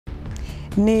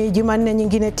Ni Jumanne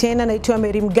nyingine tena, naitwa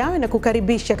Mary Mgawe na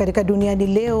kukaribisha katika Duniani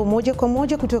Leo moja kwa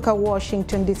moja kutoka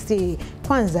Washington DC.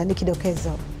 Kwanza ni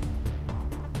kidokezo.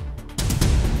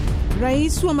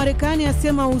 Rais wa Marekani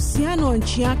asema uhusiano wa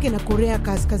nchi yake na Korea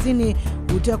Kaskazini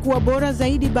utakuwa bora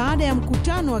zaidi baada ya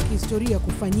mkutano wa kihistoria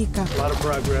kufanyika. A lot of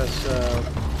progress,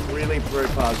 really very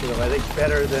positive. I think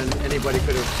better than anybody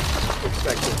could have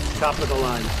expected. Top of the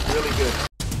line, really good.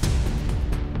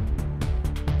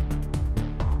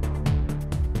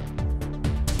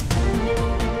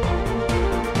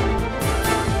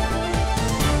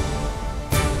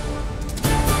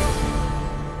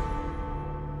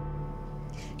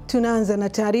 Tunaanza na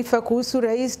taarifa kuhusu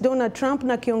Rais Donald Trump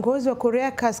na kiongozi wa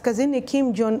Korea Kaskazini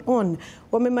Kim Jung Un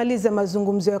wamemaliza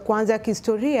mazungumzo ya kwanza ya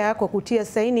kihistoria kwa kutia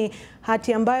saini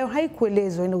hati ambayo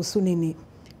haikuelezwa inahusu nini.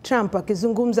 Trump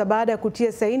akizungumza baada ya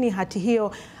kutia saini hati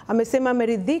hiyo amesema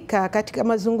ameridhika katika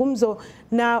mazungumzo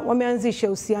na wameanzisha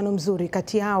uhusiano mzuri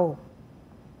kati yao.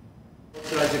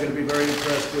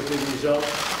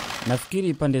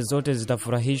 Nafikiri pande zote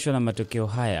zitafurahishwa na matokeo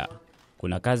haya.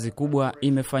 Kuna kazi kubwa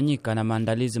imefanyika na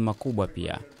maandalizi makubwa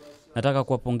pia. Nataka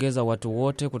kuwapongeza watu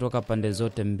wote kutoka pande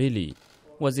zote mbili.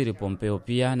 Waziri Pompeo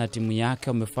pia na timu yake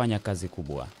wamefanya kazi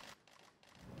kubwa.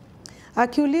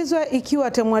 Akiulizwa ikiwa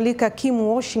atamwalika Kim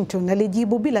Washington,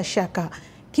 alijibu bila shaka.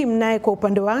 Kim naye kwa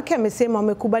upande wake amesema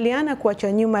wamekubaliana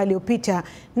kuacha nyuma yaliyopita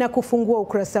na kufungua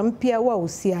ukurasa mpya wa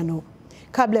uhusiano.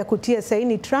 Kabla ya kutia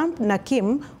saini, Trump na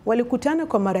Kim walikutana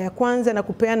kwa mara ya kwanza na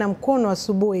kupeana mkono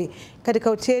asubuhi katika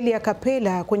hoteli ya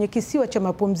Capella kwenye kisiwa cha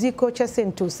mapumziko cha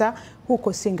Sentosa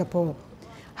huko Singapore.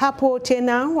 Hapo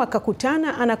tena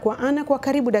wakakutana ana kwa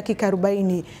karibu dakika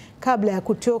 40 kabla ya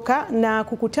kutoka na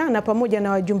kukutana pamoja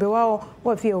na wajumbe wao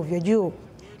wa vyeo vya juu.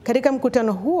 Katika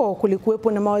mkutano huo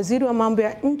kulikuwepo na mawaziri wa mambo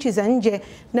ya nchi za nje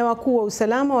na wakuu wa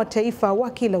usalama wa taifa wa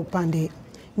kila upande.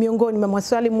 Miongoni mwa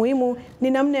maswali muhimu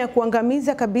ni namna ya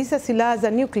kuangamiza kabisa silaha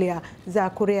za nyuklia za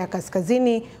Korea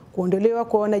Kaskazini, kuondolewa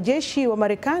kwa wanajeshi wa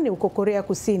Marekani huko Korea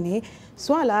Kusini,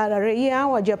 swala la raia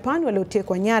wa Japan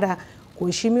waliotekwa nyara,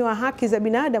 kuheshimiwa haki za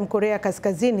binadamu Korea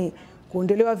Kaskazini,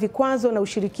 kuondolewa vikwazo na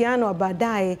ushirikiano wa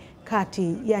baadaye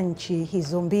kati ya nchi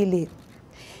hizo mbili.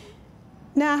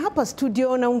 Na hapa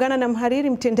studio naungana na mhariri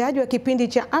mtendaji wa kipindi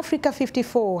cha Africa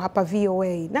 54 hapa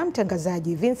VOA na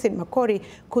mtangazaji Vincent Makori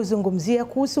kuzungumzia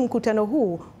kuhusu mkutano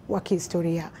huu wa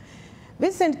kihistoria.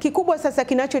 Vincent, kikubwa sasa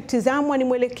kinachotizamwa ni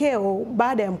mwelekeo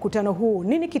baada ya mkutano huu.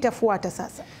 Nini kitafuata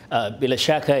sasa? Bila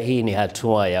shaka hii ni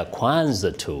hatua ya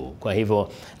kwanza tu. Kwa hivyo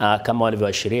kama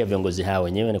walivyoashiria viongozi hao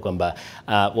wenyewe ni kwamba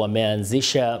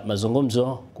wameanzisha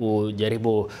mazungumzo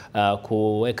kujaribu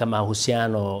kuweka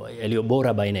mahusiano yaliyo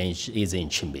bora baina ya hizi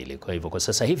nchi mbili. Kwa hivyo kwa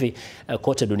sasa hivi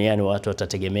kote duniani watu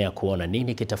watategemea kuona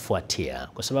nini kitafuatia,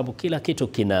 kwa sababu kila kitu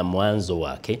kina mwanzo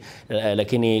wake,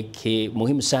 lakini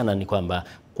muhimu sana ni kwamba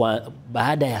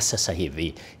baada ya sasa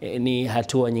hivi ni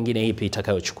hatua nyingine ipi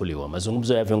itakayochukuliwa.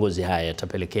 Mazungumzo ya viongozi haya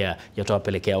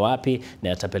yatawapelekea wapi na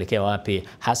yatapelekea wapi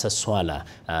hasa swala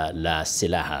la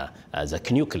silaha za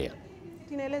kinyuklia.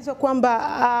 Inaelezwa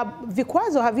kwamba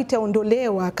vikwazo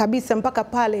havitaondolewa kabisa mpaka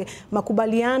pale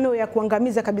makubaliano ya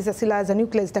kuangamiza kabisa silaha za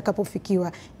nyuklia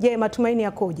zitakapofikiwa. Je, matumaini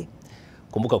yakoje?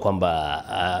 Kumbuka kwamba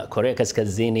Korea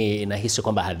Kaskazini inahisi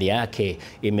kwamba hadhi yake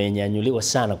imenyanyuliwa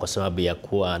sana kwa sababu ya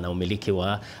kuwa na umiliki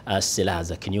wa silaha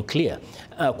za kinyuklia.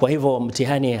 Kwa hivyo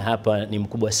mtihani hapa ni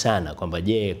mkubwa sana kwamba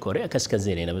je, Korea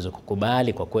Kaskazini inaweza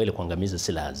kukubali kwa kweli kuangamiza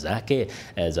silaha zake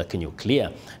za kinyuklia?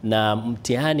 Na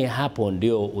mtihani hapo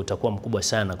ndio utakuwa mkubwa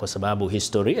sana, kwa sababu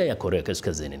historia ya Korea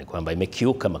Kaskazini ni kwamba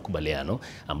imekiuka makubaliano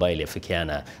ambayo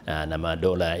iliafikiana na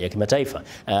madola ya kimataifa.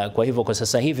 Kwa hivyo kwa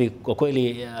sasa hivi kwa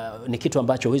kweli ni kitu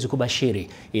ambacho huwezi kubashiri.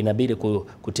 Inabidi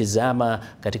kutizama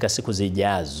katika siku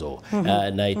zijazo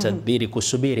na itabidi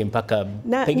kusubiri mpaka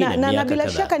pengine miaka kadhaa. Na bila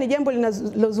shaka ni jambo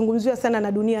linalozungumziwa sana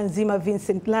na dunia nzima,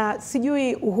 Vincent. Na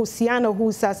sijui uhusiano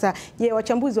huu sasa, je,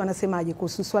 wachambuzi wanasemaje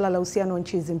kuhusu swala la uhusiano wa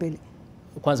nchi hizi mbili?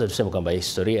 Kwanza tuseme kwamba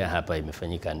historia hapa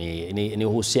imefanyika ni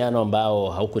uhusiano ambao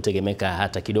haukutegemeka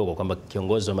hata kidogo, kwamba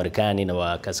kiongozi wa Marekani na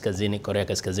wa Korea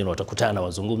Kaskazini watakutana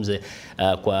wazungumze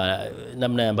kwa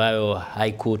namna ambayo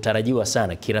haikutarajiwa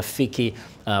sana, kirafiki,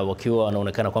 wakiwa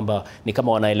wanaonekana kwamba ni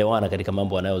kama wanaelewana katika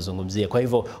mambo wanayozungumzia. Kwa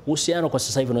hivyo uhusiano kwa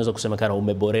sasa hivi unaweza kusemekana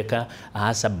umeboreka,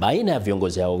 hasa baina ya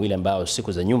viongozi hao wawili ambao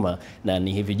siku za nyuma na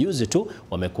ni hivi juzi tu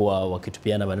wamekuwa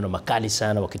wakitupiana maneno makali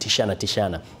sana,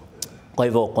 wakitishana. Kwa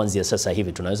hivyo kuanzia sasa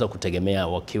hivi tunaweza kutegemea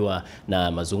wakiwa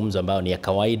na mazungumzo ambayo ni ya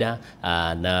kawaida,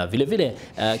 na vile vile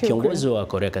kiongozi wa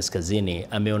Korea Kaskazini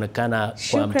ameonekana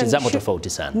kwa mtazamo tofauti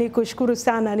sana.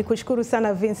 Nikushukuru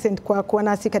sana Vincent kwa kuwa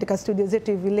nasi katika studio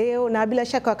zetu hivi leo, na bila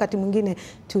shaka wakati mwingine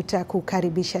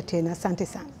tutakukaribisha tena. Asante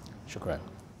sana. Shukrani.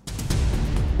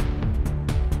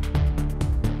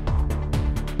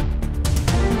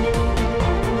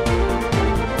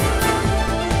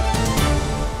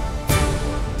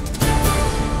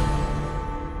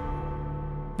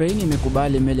 Spain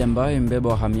imekubali meli ambayo imbeba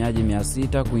wahamiaji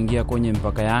 600 kuingia kwenye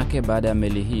mpaka yake baada ya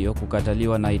meli hiyo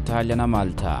kukataliwa na Italia na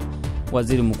Malta.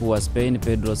 Waziri Mkuu wa Spain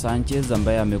Pedro Sanchez,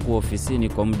 ambaye amekuwa ofisini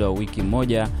kwa muda wa wiki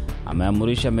moja,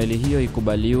 ameamrisha meli hiyo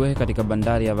ikubaliwe katika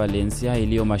bandari ya Valencia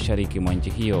iliyo mashariki mwa nchi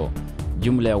hiyo.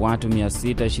 Jumla ya watu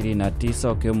 629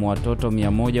 wakiwemo watoto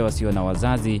 100 wasio na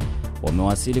wazazi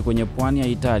wamewasili kwenye pwani ya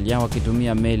Italia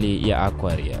wakitumia meli ya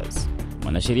Aquarius.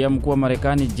 Mwanasheria mkuu wa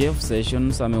Marekani Jeff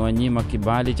Sessions amewanyima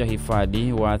kibali cha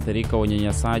hifadhi waathirika wa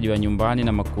unyanyasaji wa nyumbani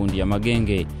na makundi ya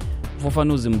magenge.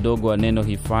 Ufafanuzi mdogo wa neno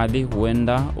hifadhi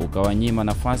huenda ukawanyima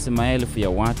nafasi maelfu ya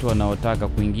watu wanaotaka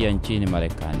kuingia nchini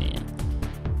Marekani.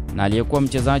 Na aliyekuwa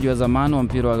mchezaji wa zamani wa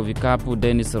mpira wa vikapu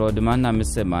Dennis Rodman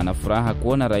amesema ana furaha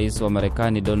kuona Rais wa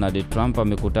Marekani Donald Trump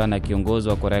amekutana na kiongozi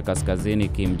wa Korea Kaskazini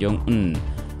Kim Jung Un.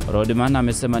 Rodman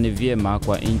amesema ni vyema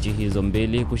kwa nchi hizo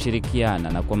mbili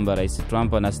kushirikiana na kwamba Rais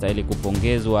Trump anastahili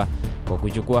kupongezwa kwa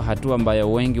kuchukua hatua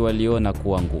ambayo wengi waliona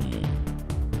kuwa ngumu.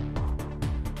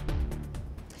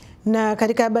 Na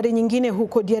katika habari nyingine,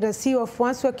 huko DRC,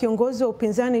 wafuasi wa kiongozi wa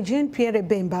upinzani Jean-Pierre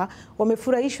Bemba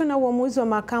wamefurahishwa na uamuzi wa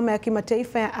mahakama ya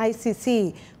kimataifa ya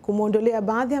ICC kumuondolea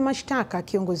baadhi ya mashtaka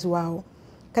kiongozi wao.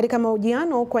 Katika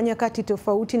mahojiano kwa nyakati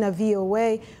tofauti na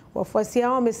VOA, wafuasi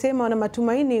hao wamesema wana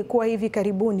matumaini kuwa hivi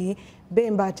karibuni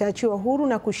Bemba ataachiwa huru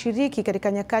na kushiriki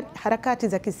katika harakati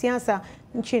za kisiasa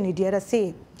nchini DRC.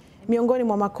 Miongoni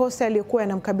mwa makosa yaliyokuwa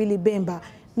yanamkabili Bemba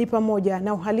ni pamoja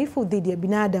na uhalifu dhidi ya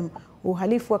binadamu,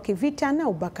 uhalifu wa kivita na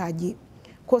ubakaji.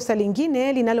 Kosa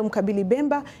lingine linalomkabili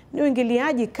Bemba ni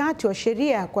uingiliaji kati wa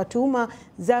sheria kwa tuhuma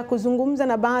za kuzungumza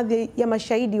na baadhi ya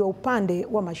mashahidi wa upande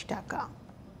wa mashtaka.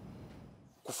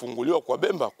 Kufunguliwa kwa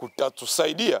Bemba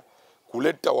kutatusaidia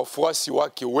kuleta wafuasi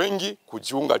wake wengi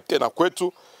kujiunga tena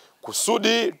kwetu,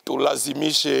 kusudi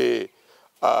tulazimishe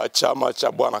chama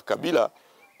cha Bwana Kabila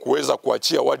kuweza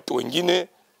kuachia watu wengine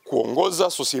kuongoza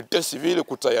societe civile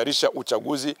kutayarisha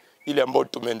uchaguzi ile ambao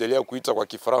tumeendelea kuita kwa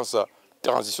Kifaransa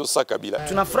transition sa Kabila.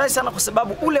 Tunafurahi sana kwa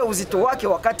sababu ule uzito wake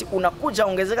wakati unakuja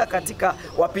ongezeka katika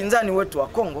wapinzani wetu wa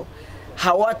Kongo,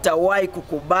 hawatawahi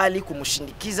kukubali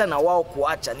kumshindikiza na wao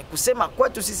kuacha. Ni kusema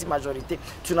kwetu sisi majority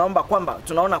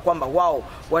tunaona kwamba wao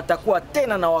watakuwa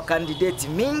tena na wakandidati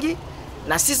mingi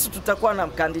na sisi tutakuwa na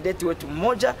kandidati wetu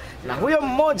mmoja, na huyo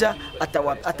mmoja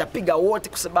atapiga wote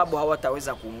kwa sababu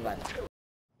hawataweza kuungana.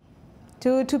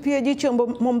 Tutupie jicho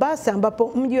Mombasa,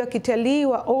 ambapo mji wa kitalii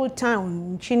wa Old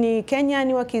Town nchini Kenya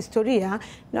ni wa kihistoria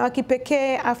na wa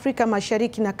kipekee Afrika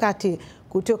Mashariki na Kati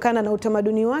kutokana na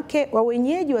utamaduni wake wa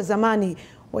wenyeji wa zamani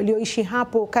walioishi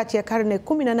hapo kati ya karne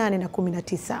 18 na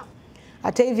 19.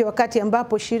 Hata hivyo, wakati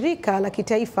ambapo shirika la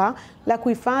kitaifa la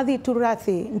kuhifadhi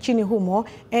turathi nchini humo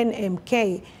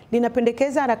NMK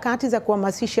linapendekeza harakati za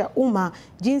kuhamasisha umma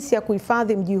jinsi ya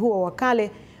kuhifadhi mji huo wa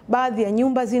kale, baadhi ya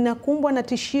nyumba zinakumbwa na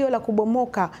tishio la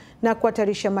kubomoka na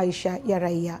kuhatarisha maisha ya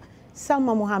raia.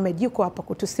 Salma Mohamed yuko hapa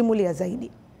kutusimulia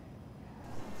zaidi.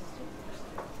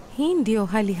 Hii ndio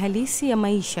hali halisi ya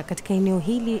maisha katika eneo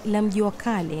hili la mji wa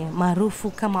kale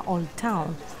maarufu kama Old Town.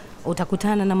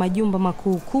 Utakutana na majumba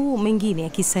makuu mengine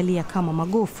yakisalia kama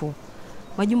magofu.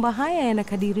 Majumba haya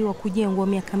yanakadiriwa kujengwa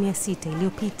miaka 600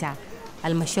 iliyopita.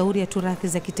 Halmashauri ya turathi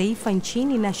za kitaifa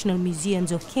nchini, National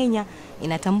Museums of Kenya,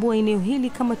 inatambua eneo hili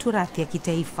kama turathi ya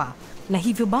kitaifa. Na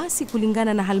hivyo basi,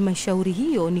 kulingana na halmashauri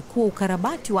hiyo, ni kuwa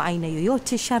ukarabati wa aina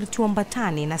yoyote sharti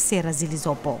uambatane na sera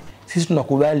zilizopo. Sisi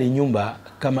tunakubali nyumba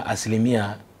kama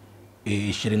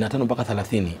 25% mpaka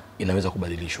 30% inaweza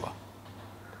kubadilishwa.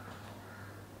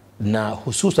 Na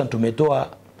hususan tumetoa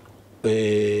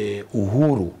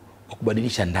uhuru wa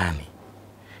kubadilisha ndani.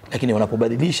 Lakini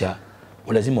wanapobadilisha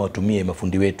lazima watumie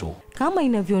mafundi wetu. Kama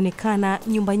inavyoonekana,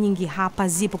 nyumba nyingi hapa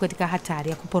zipo katika hatari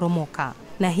ya kuporomoka.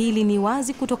 Na hili ni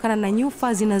wazi kutokana na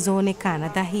nyufa zinazoonekana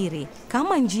dhahiri.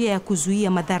 Kama njia ya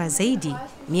kuzuia madhara zaidi,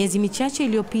 miezi michache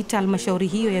iliyopita halmashauri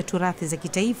hiyo ya turathi za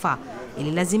kitaifa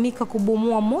ililazimika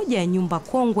kubomoa moja ya nyumba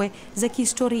kongwe za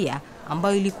kihistoria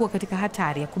ambayo ilikuwa katika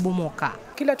hatari ya kubomoka.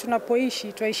 Kila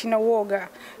tunapoishi tuishi na uoga,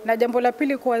 na jambo la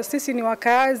pili kwa sisi ni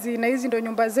wakaazi na hizi ndio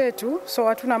nyumba zetu, so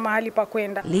hatuna mahali pa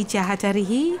kwenda. Licha ya hatari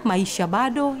hii, maisha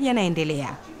bado yanaendelea,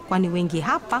 kwani wengi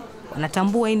hapa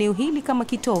wanatambua eneo hili kama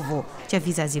kitovu cha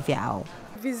vizazi vyao.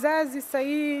 Vizazi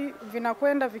sahii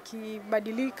vinakwenda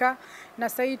vikibadilika, na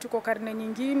sahii tuko karne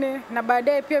nyingine, na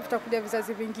baadaye pia vitakuja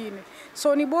vizazi vingine.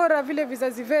 So ni bora vile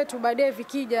vizazi vetu baadaye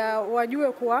vikija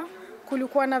wajue kuwa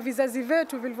kulikuwa na vizazi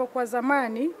vetu vilivyokuwa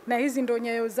zamani na hizi ndio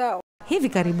nyayo zao. Hivi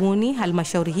karibuni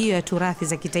halmashauri hiyo ya turathi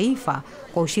za kitaifa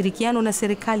kwa ushirikiano na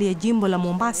serikali ya jimbo la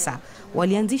Mombasa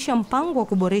walianzisha mpango wa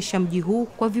kuboresha mji huu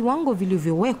kwa viwango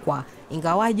vilivyowekwa,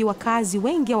 ingawaji wakazi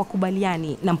wengi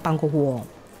hawakubaliani na mpango huo.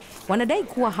 wanadai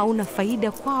kuwa hauna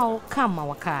faida kwao kama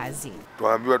wakazi.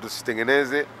 Tuambiwa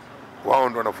tusitengeneze, wao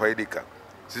ndo wanafaidika.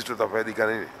 Sisi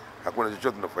tutafaidika nini? Hakuna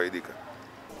chochote tunafaidika.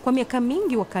 Kwa miaka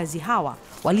mingi wakazi hawa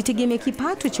walitegemea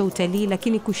kipato cha utalii,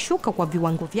 lakini kushuka kwa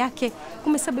viwango vyake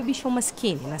kumesababisha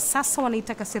umaskini, na sasa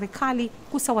wanaitaka serikali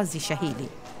kusawazisha hili.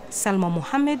 Salma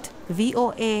Mohamed,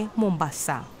 VOA,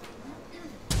 Mombasa.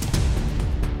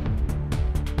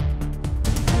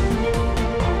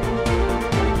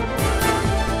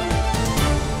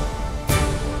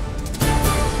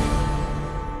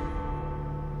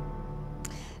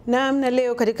 Na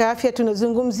leo katika afya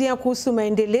tunazungumzia kuhusu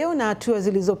maendeleo na hatua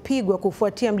zilizopigwa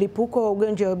kufuatia mlipuko wa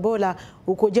ugonjwa wa Ebola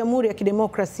huko Jamhuri ya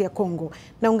Kidemokrasia ya Kongo.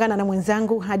 Naungana na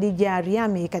mwenzangu Hadija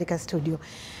Ariami katika studio.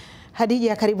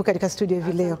 Hadija, karibu katika studio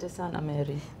hivi leo. Asante sana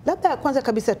Mary. Labda kwanza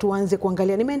kabisa tuanze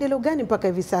kuangalia ni maendeleo gani mpaka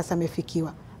hivi sasa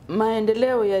yamefikiwa.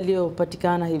 Maendeleo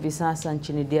yaliyopatikana hivi sasa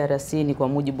nchini DRC ni kwa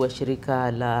mujibu wa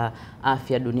shirika la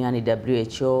afya duniani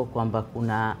WHO kwamba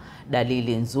kuna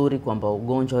dalili nzuri kwamba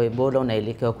ugonjwa wa Ebola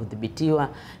unaelekea kudhibitiwa,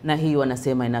 na hii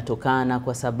wanasema inatokana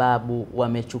kwa sababu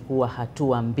wamechukua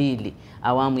hatua mbili.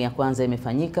 Awamu ya kwanza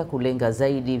imefanyika kulenga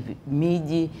zaidi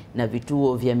miji na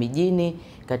vituo vya mijini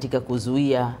katika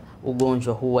kuzuia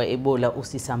ugonjwa huu wa Ebola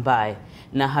usisambae,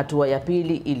 na hatua ya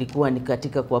pili ilikuwa ni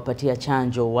katika kuwapatia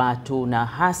chanjo watu, na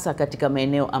hasa katika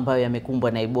maeneo ambayo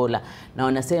yamekumbwa na Ebola. Na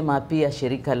wanasema pia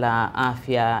shirika la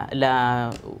afya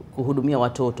la kuhudumia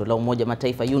watoto la Umoja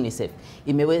Mataifa UNICEF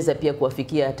imeweza pia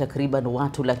kuwafikia takriban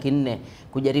watu 400,000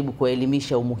 kujaribu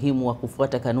kuelimisha umuhimu wa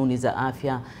kufuata kanuni za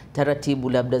afya, taratibu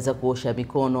labda za kuosha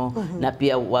mikono, na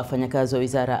pia wafanyakazi wa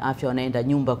Wizara ya Afya wanaenda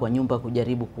nyumba kwa nyumba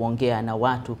kujaribu kuongea na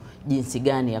watu jinsi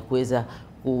gani ya kuweza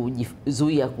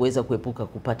kujizuia kuweza kuepuka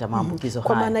kupata maambukizo haya.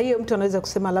 Kwa maana hiyo mtu anaweza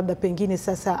kusema labda pengine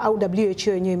sasa au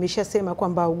WHO yenyewe imeshasema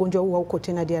kwamba ugonjwa huu hauko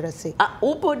tena DRC.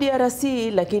 Upo DRC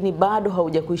lakini bado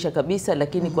haujakuisha kabisa,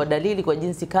 lakini kwa dalili, kwa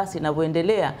jinsi kasi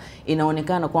inavyoendelea,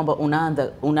 inaonekana kwamba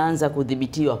unaanza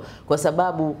kudhibitiwa, kwa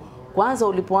sababu kwanza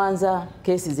ulipoanza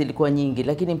kesi zilikuwa nyingi,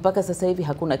 lakini mpaka sasa hivi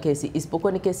hakuna kesi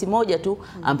isipokuwa ni kesi moja tu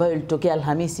ambayo ilitokea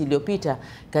Alhamisi iliyopita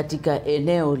katika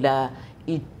eneo la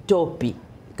Itopi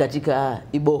katika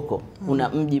Iboko. Una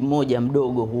mji mmoja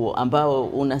mdogo huo ambao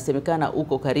unasemekana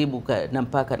uko karibu na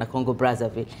mpaka na Congo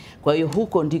Brazzaville. Kwa hiyo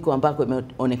huko ndiko ambako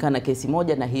imeonekana kesi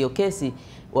moja, na hiyo kesi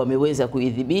wameweza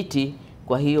kuidhibiti.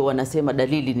 Kwa hiyo wanasema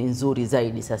dalili ni nzuri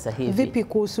zaidi sasa hivi. Vipi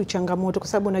kuhusu changamoto? Kwa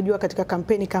sababu unajua katika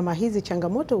kampeni kama hizi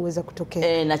changamoto huweza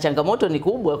kutokea. Na changamoto ni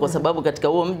kubwa kwa sababu katika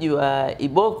huo mji wa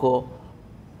Iboko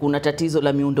kuna tatizo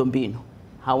la miundombinu.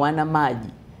 Hawana maji,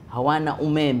 hawana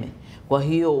umeme. Kwa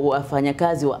hiyo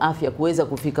wafanyakazi wa afya kuweza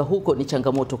kufika huko ni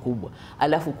changamoto kubwa.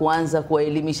 Alafu kuanza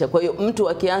kuwaelimisha. Kwa hiyo mtu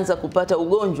akianza kupata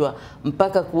ugonjwa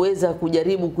mpaka kuweza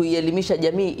kujaribu kuielimisha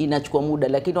jamii inachukua muda,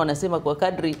 lakini wanasema kwa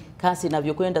kadri kasi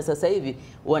inavyokwenda sasa hivi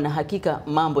wanahakika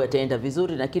mambo yataenda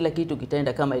vizuri na kila kitu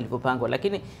kitaenda kama ilivyopangwa.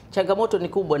 Lakini changamoto ni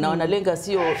kubwa, na wanalenga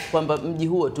sio kwamba mji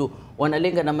huo tu,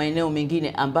 wanalenga na maeneo mengine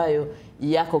ambayo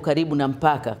yako karibu na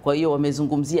mpaka. Kwa hiyo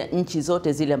wamezungumzia nchi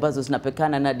zote zile ambazo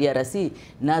zinapakana na DRC,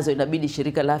 nazo inabidi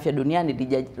shirika la afya duniani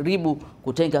lijaribu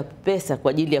kutenga pesa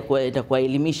kwa ajili ya kwenda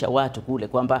kuwaelimisha watu kule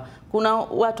kwamba kuna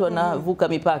watu wanavuka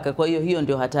mipaka. Kwa hiyo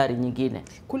ndio hatari nyingine.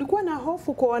 Kulikuwa na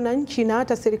hofu kwa wananchi na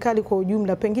hata serikali kwa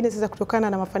ujumla, pengine sasa kutokana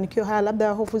na mafanikio haya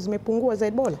labda hofu zimepungua za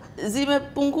Ebola?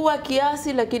 Zimepungua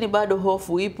kiasi, lakini bado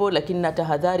hofu ipo, lakini na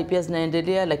tahadhari pia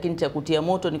zinaendelea. Lakini cha kutia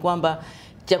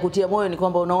moyo ni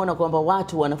kwamba unaona kwamba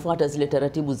watu wanafuata zile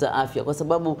taratibu za afya, kwa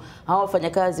sababu hawa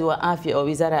wafanyakazi wa afya wa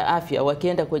Wizara ya Afya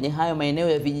wakienda kwenye hayo maeneo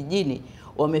ya vijijini,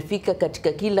 wamefika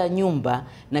katika kila nyumba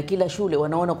na kila shule,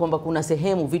 wanaona kwamba kuna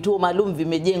sehemu, vituo maalum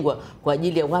vimejengwa kwa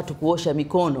ajili ya watu kuosha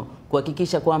mikono,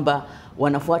 kuhakikisha kwamba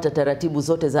wanafuata taratibu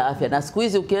zote za afya. Na siku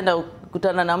hizi ukienda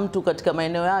kukutana na mtu katika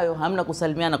maeneo hayo, hamna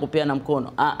kusalimiana, kupeana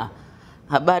mkono.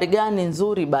 Habari gani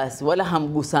nzuri basi, wala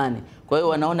hamgusani. Kwa hiyo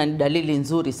wanaona ni dalili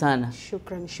nzuri sana.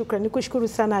 Shukrani. Nikushukuru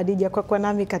sana Hadija kwa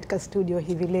nami katika studio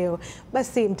hivi leo.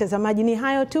 Basi mtazamaji, ni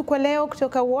hayo tu kwa leo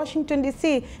kutoka Washington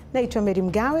DC. Naitwa Mary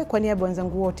Mgawe, kwa niaba ya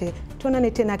wenzangu wote.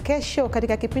 Tuonane tena kesho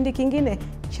katika kipindi kingine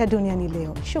cha Duniani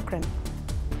Leo. Shukrani.